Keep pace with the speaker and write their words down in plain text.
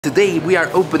Today we are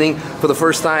opening for the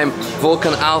first time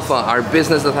Vulcan Alpha, our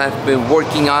business that I've been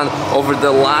working on over the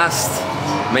last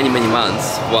many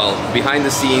months. Well, behind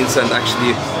the scenes and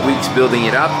actually weeks building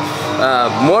it up.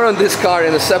 More on this car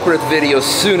in a separate video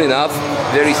soon enough.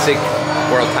 Very sick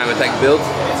World Time Attack build.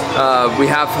 We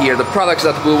have here the products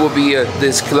that we will be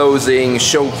disclosing,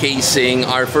 showcasing.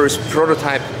 Our first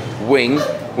prototype wing,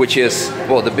 which is,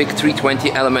 well, the big 320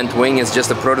 element wing is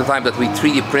just a prototype that we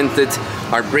 3D printed.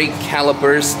 Our brake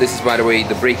calipers, this is by the way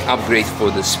the brake upgrade for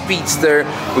the Speedster.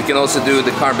 We can also do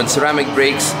the carbon ceramic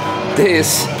brakes.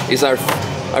 This is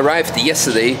arrived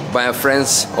yesterday by our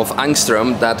friends of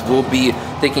Angstrom that will be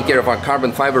taking care of our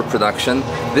carbon fiber production.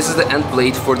 This is the end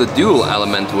plate for the dual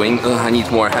element wing. I need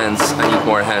more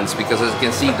hands, because as you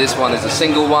can see, this one is a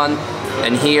single one,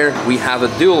 and here we have a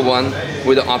dual one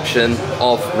with the option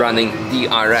of running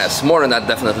DRS. More on that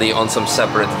definitely on some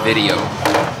separate video.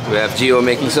 We have Gio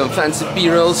making some fancy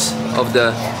B-rolls of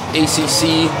the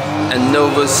ACC and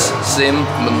Novus Sim,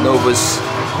 Novus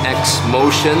X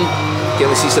motion. Can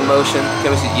we see some motion?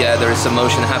 Can we see? Yeah, there is some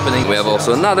motion happening. We have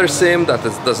also another sim that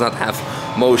does not have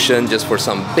motion, just for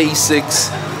some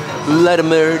basics. Let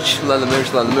emerge,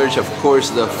 of course,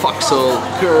 the Foxhole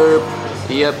curb.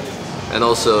 Yep. And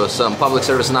also some public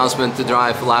service announcement to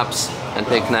drive laps and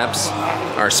take naps.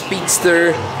 Our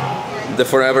Speedster, the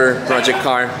forever project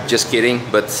car, just kidding,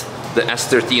 but the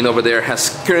S13 over there has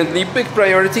currently big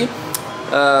priority.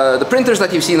 The printers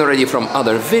that you've seen already from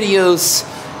other videos,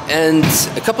 and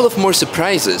a couple of more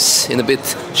surprises in a bit.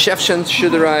 Chefchen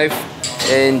should arrive,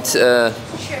 and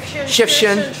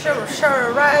Chefchen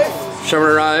should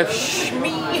arrive.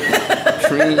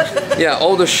 Yeah,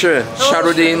 all the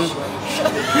Charoudin.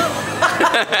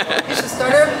 You should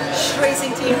start a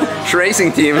racing team.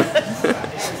 Racing team.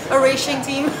 A racing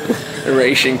team. A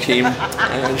racing team.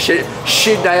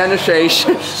 Shit, Diana says.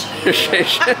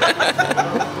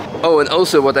 Oh, and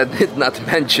also what I did not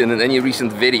mention in any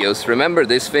recent videos. Remember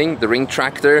this thing, the ring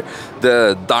tractor,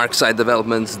 the Dark Side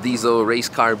Developments diesel race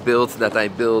car build that I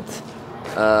built,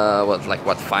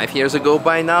 5 years ago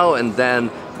by now, and then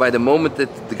by the moment it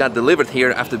got delivered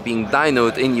here after being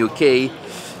dynoed in UK,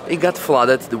 it got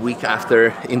flooded the week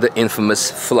after in the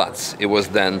infamous floods. It was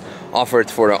then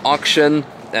offered for an auction,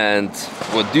 and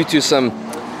well, due to some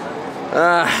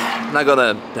not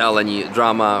gonna tell any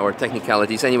drama or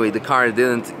technicalities. Anyway, the car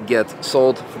didn't get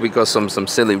sold because some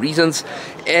silly reasons,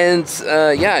 and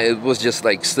yeah, it was just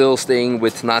like still staying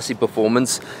with Nazi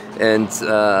performance, and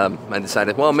I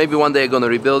decided, well, maybe one day I'm gonna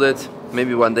rebuild it.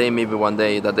 Maybe one day.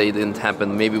 That day didn't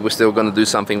happen. Maybe we're still gonna do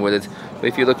something with it. But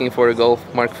if you're looking for a Golf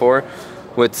Mark IV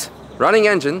with running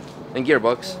engine and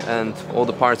gearbox and all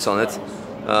the parts on it,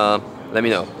 let me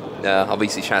know.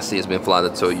 Obviously chassis has been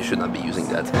flooded, so you should not be using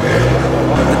that.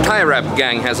 The tire wrap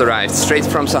gang has arrived straight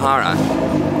from Sahara.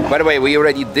 By the way, we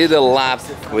already did a lap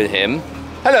with him.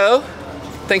 Hello!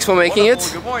 Thanks for making it.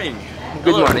 Good morning.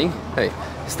 Good morning. Hey.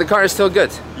 Is the car still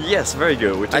good? Yes, very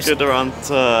good. We took it around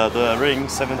the ring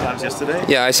 7 times yesterday.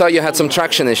 Yeah, I saw you had some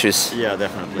traction issues. Yeah,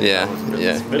 definitely. Yeah,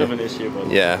 It's a bit of an issue, but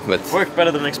but worked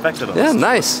better than expected. Yeah,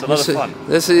 nice. It's a lot of fun.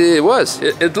 It was.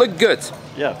 It looked good.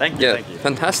 Yeah, thank you. Yeah, thank you.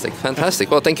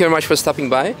 fantastic. Well, thank you very much for stopping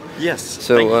by. Yes.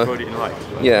 So, thank you for the invite.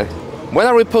 Yeah. When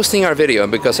are we posting our video?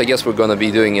 Because I guess we're gonna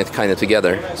be doing it kind of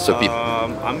together. So people.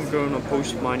 I'm gonna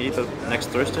post mine either next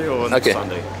Thursday or next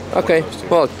Sunday. Okay.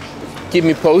 Well, keep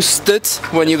me posted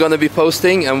when you're gonna be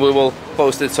posting, and we will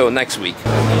post it so next week.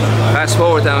 Fast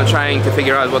forward, and I'm trying to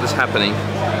figure out what is happening.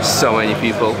 So many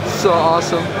people, so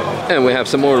awesome. And we have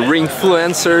some more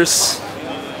ringfluencers.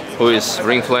 Who is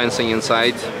ringfluencing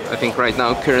inside, I think right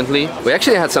now, currently. We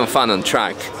actually had some fun on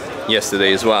track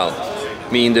yesterday as well.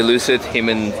 Me in the Lucid, him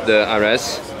in the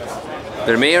RS.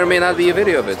 There may or may not be a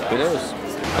video of it, who knows.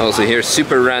 Also here,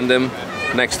 super random,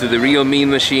 next to the real Mean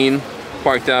Machine,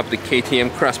 parked up the KTM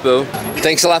crossbow.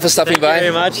 Thanks a lot for stopping by. Thank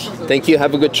you very much. Thank you,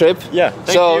 have a good trip. Yeah, thank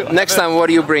you. So next time, what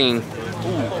are you bringing?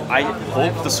 I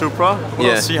hope the Supra.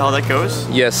 We'll see how that goes.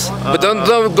 Yes, but don't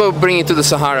go bring it to the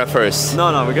Sahara first.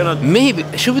 No, we're gonna... Maybe,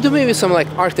 should we do maybe some like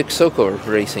Arctic Circle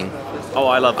racing? Oh,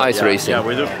 I love that. Ice racing. Yeah,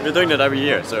 we're doing that every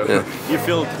year, so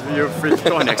you're free to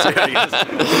join next year, I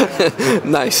guess.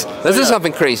 Nice. Let's do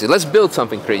something crazy. Let's build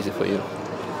something crazy for you.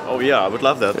 Oh yeah, I would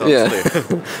love that. Yeah,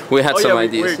 we had some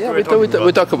ideas.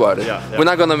 We talk about it. Yeah. We're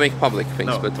not gonna make public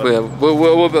things, but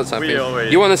we'll build something.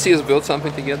 You want to see us build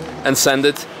something together and send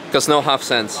it? Because no half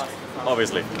cents.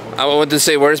 Obviously. I wanted to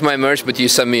say, where's my merch? But you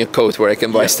sent me a code where I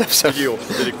can buy stuff. So.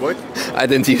 Did it work? I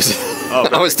didn't use it.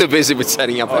 I was too busy with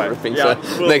setting up everything. Yeah,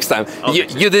 So well, next time,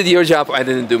 you did your job, I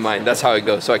didn't do mine. That's how it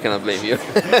goes. So I cannot blame you.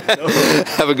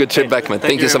 Have a good trip back, man.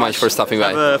 Thank you so much for stopping by.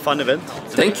 Have a fun event.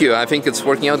 Thank you. I think it's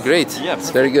working out great. Yeah,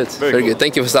 it's very good. Very cool. good.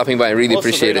 Thank you for stopping by. I really Also,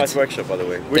 appreciate very it. nice workshop, by the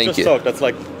way. We Thank just you. talked. That's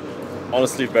like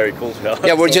honestly very cool.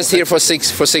 Yeah, we're just here for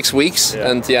 6 weeks,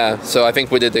 and yeah, so I think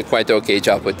we did a quite okay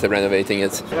job with renovating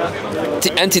it.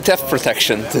 Anti-theft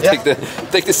protection to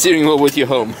take the steering wheel with you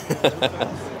home.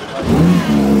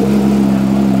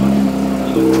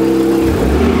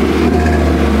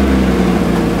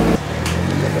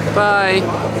 Bye.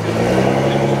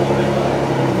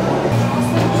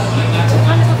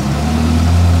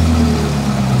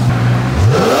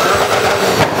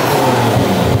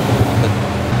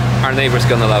 Our neighbor's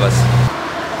gonna love us.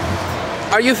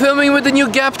 Are you filming with the new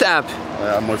Gapped app?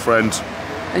 I'm my friend.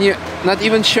 And you're not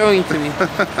even showing to me.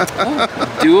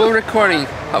 Oh, dual recording.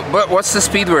 But what's the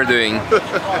speed we're doing?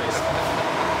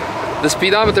 The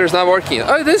speedometer is not working.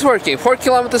 Oh, it is working. 4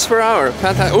 kilometers per hour.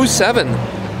 Fantastic. Oh, 7.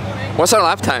 What's our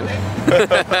lap time?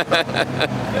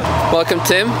 Welcome,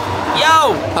 Tim.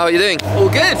 Yo! How are you doing? All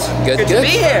good. Good to be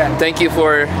here. Thank you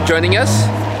for joining us.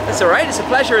 It's alright, it's a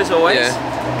pleasure as always.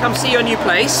 Yeah. Come see your new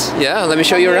place. Yeah, let me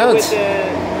show you around. With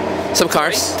the Some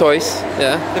cars, toys,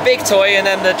 yeah. big toy and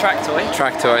then the track toy.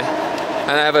 Track toy.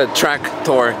 And I have a track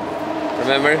tour.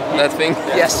 Remember that thing?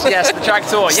 Yes, yes, the track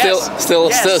toy.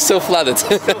 Still flooded.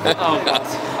 Oh god.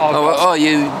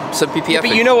 Some PPF.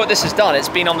 But you know what this has done? It's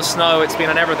been on the snow, it's been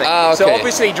on everything. Ah, So okay.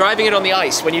 obviously driving it on the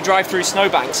ice, when you drive through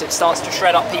snowbanks, it starts to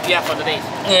shred up PPF underneath.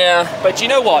 Yeah. But you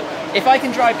know what? If I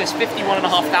can drive this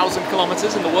 51,500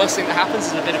 kilometers and the worst thing that happens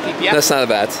is a bit of PPF. That's not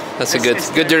bad. That's a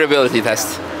good durability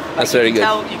test. That's very good.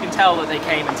 You can tell that they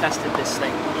came and tested this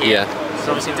thing here. Yeah.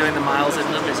 So obviously doing the miles in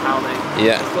them is how they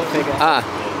figure. Ah,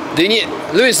 do you need,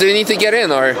 Luis, do you need to get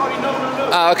in or?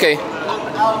 Ah, okay.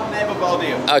 I'll never bother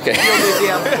you. Okay.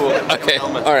 Okay.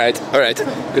 All right.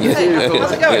 Good.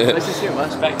 How's it going? Nice to see you,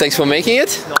 man. Thanks for making it.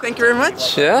 Thank you very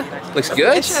much. Yeah, looks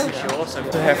good.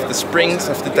 To have the springs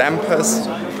of the dampers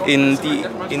in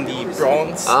the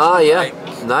bronze. Ah, yeah.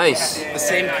 Nice. The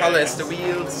same color as the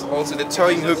wheels, also the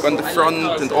towing hook on the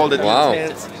front and all the Wow.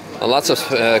 details. And lots of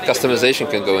customization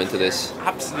can go into this.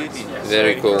 Absolutely.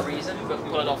 Very cool.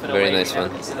 Very nice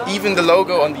one. Even the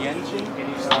logo on the engine.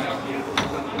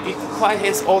 It quite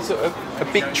has also a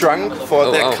big trunk for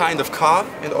Oh, that wow. kind of car,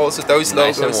 and also those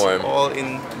Nice and logos warm. all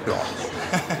in bronze.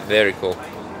 Very cool.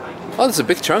 Oh, that's a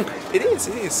big trunk. It is.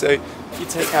 So if you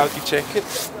take out your jacket,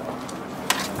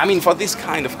 I mean, for this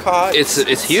kind of car, It's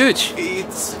huge.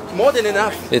 It's more than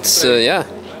enough. It's yeah.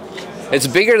 It's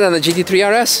bigger than the GT3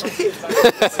 RS.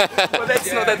 But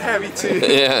that's not that heavy too.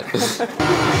 Yeah.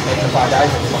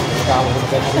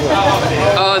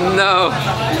 Oh no.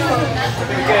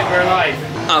 Good, we're alive.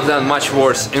 I've done much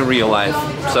worse in real life,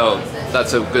 so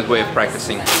that's a good way of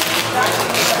practicing.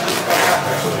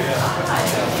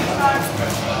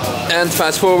 And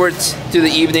fast forward to the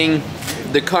evening,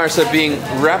 the cars are being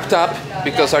wrapped up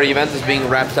because our event is being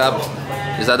wrapped up.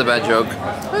 Is that a bad joke?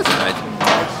 That's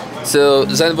right. So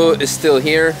Zenvo is still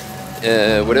here.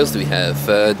 What else do we have?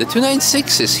 The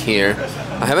 296 is here.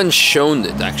 I haven't shown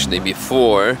it actually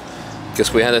before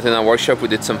because we had it in our workshop. We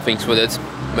did some things with it.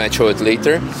 Might show it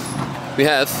later. We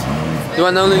have the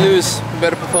one and only Lewis,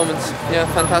 better performance. Yeah,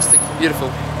 fantastic, beautiful,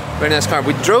 very nice car.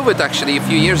 We drove it actually a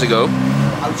few years ago.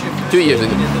 2 years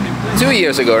ago. 2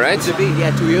 years ago, right?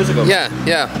 Yeah, 2 years ago.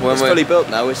 Yeah. When It's fully built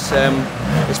now. It's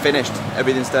finished.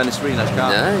 Everything's done. It's a really nice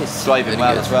car. Nice. It's driving Very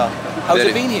well good. as well. How's Very-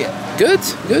 it been here? Good,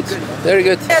 very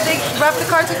good. Yeah, they wrap the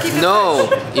car to keep it No,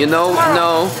 you know,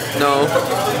 no.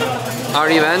 Our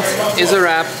event is a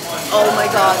wrap. Oh my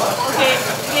god. Okay,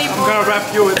 I'm gonna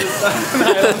wrap you with this.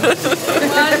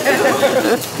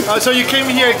 So you came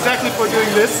here exactly for doing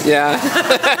this? Yeah.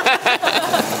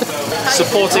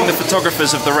 Supporting the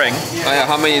photographers of the ring. Oh, yeah.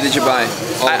 How many did you buy?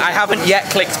 Oh. I haven't yet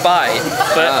clicked buy,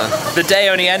 but the day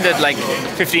only ended like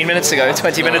 15 minutes ago,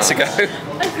 20 minutes ago.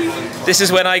 This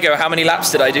is when I go, how many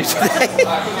laps did I do today?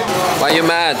 Why are you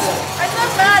mad? I'm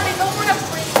not bad, they don't have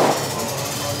free.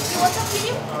 You want some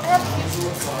helium? I have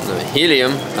helium. No,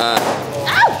 helium.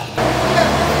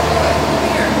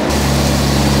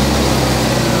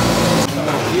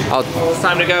 It's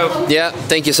time to go. Yeah,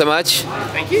 thank you so much.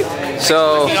 Thank you.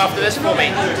 So, Looking after this for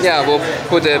me. yeah, we'll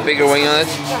put a bigger wing on it.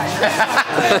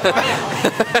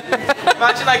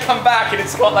 Imagine I come back and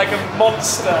it's got like a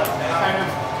monster kind of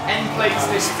end plates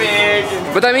this big.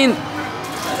 And But I mean,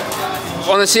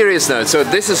 on a serious note, so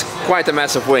this is quite a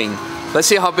massive wing. Let's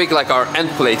see how big like our end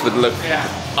plate would look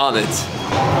on it.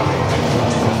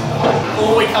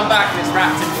 or we come back and it's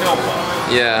wrapped in film.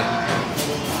 Yeah.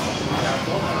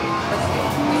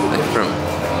 Like from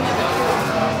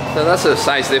So that's a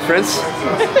size difference.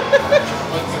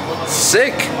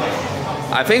 Sick.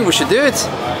 I think we should do it.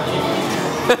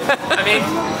 I mean,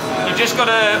 you just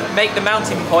gotta make the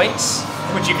mounting points,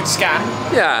 which you can scan.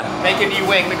 Yeah. Make a new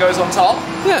wing that goes on top.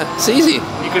 Yeah, it's easy.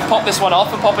 You could pop this one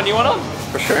off and pop a new one on.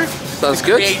 For sure. Sounds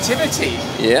good. Creativity.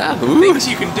 Yeah. Ooh. Things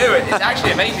you can do it. It's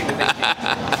actually amazing to think.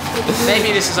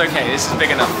 Maybe this is okay. This is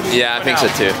big enough. Yeah, I think so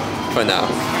too. For now.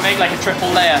 You make like a triple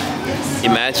layer.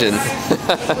 Imagine.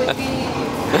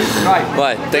 Right.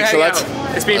 Right. Thanks a lot.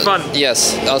 It's been fun.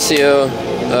 Yes. I'll see you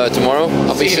tomorrow.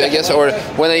 Obviously, I guess. Or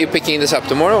when are you picking this up?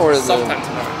 Tomorrow or? Sometime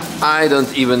tomorrow. I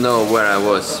don't even know where I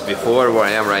was before, where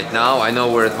I am right now. I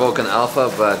know we're at Vulcan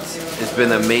Alpha, but it's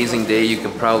been an amazing day. You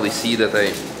can probably see that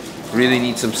I really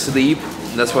need some sleep.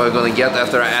 That's what I'm gonna get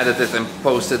after I edited and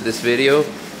posted this video.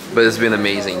 But it's been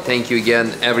amazing. Thank you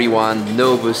again, everyone.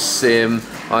 Novus Sim,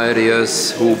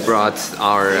 Arius, who brought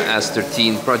our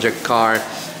S13 project car.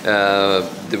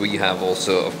 We have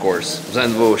also, of course,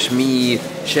 Zenvosh, me,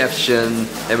 Shevchen,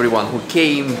 everyone who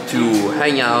came to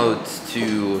hang out,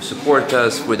 to support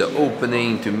us with the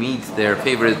opening, to meet their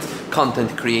favorite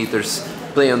content creators,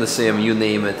 play on the sim, you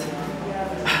name it.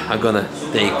 I'm gonna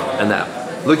take a nap.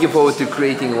 Looking forward to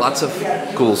creating lots of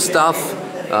cool stuff,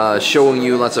 showing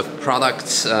you lots of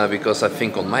products, because I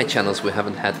think on my channels we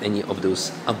haven't had any of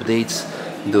those updates,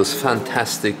 those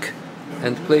fantastic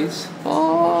end plays.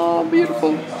 Oh,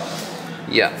 beautiful.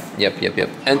 Yeah, yep,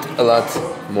 and a lot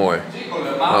more.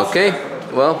 Okay,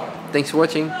 well, thanks for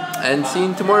watching and see you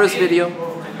in tomorrow's video.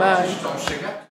 Bye.